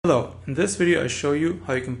Hello, in this video I show you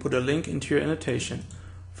how you can put a link into your annotation.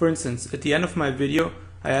 For instance, at the end of my video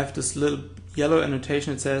I have this little yellow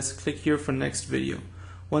annotation that says click here for next video.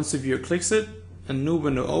 Once the viewer clicks it, a new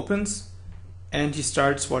window opens and he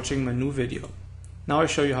starts watching my new video. Now I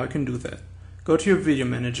show you how you can do that. Go to your video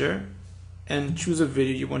manager and choose a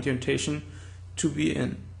video you want your annotation to be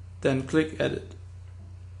in. Then click edit.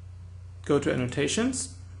 Go to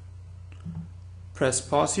annotations, press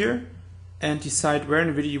pause here, and decide where in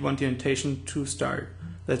the video you want the annotation to start.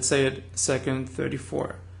 Let's say at second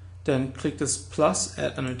 34. Then click this plus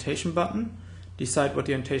add annotation button, decide what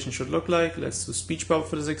the annotation should look like. Let's do speech bubble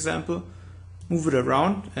for this example. Move it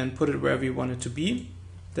around and put it wherever you want it to be.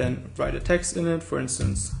 Then write a text in it, for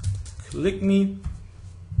instance, click me,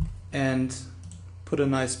 and put a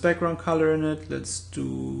nice background color in it. Let's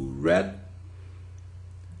do red.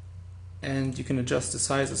 And you can adjust the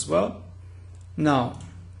size as well. Now,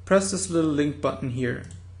 press this little link button here,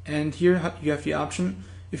 and here you have the option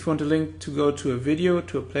if you want a link to go to a video,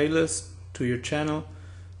 to a playlist, to your channel,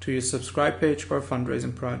 to your subscribe page, or a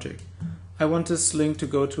fundraising project. I want this link to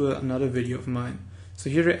go to another video of mine. So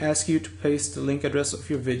here I ask you to paste the link address of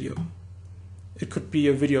your video. It could be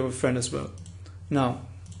a video of a friend as well. Now,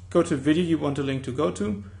 go to the video you want the link to go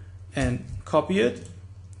to and copy it,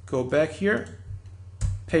 go back here,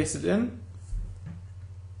 paste it in,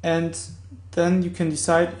 and then you can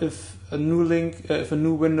decide if a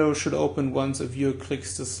new window should open once a viewer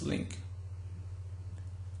clicks this link.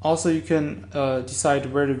 Also, you can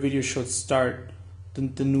decide where the video should start,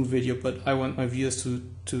 the new video, but I want my viewers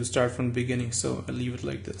to start from the beginning, so I leave it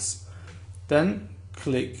like this. Then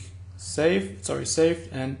click save,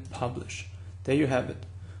 and publish. There you have it.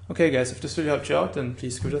 Okay guys, if this video helped you out, then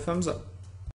please give it a thumbs up.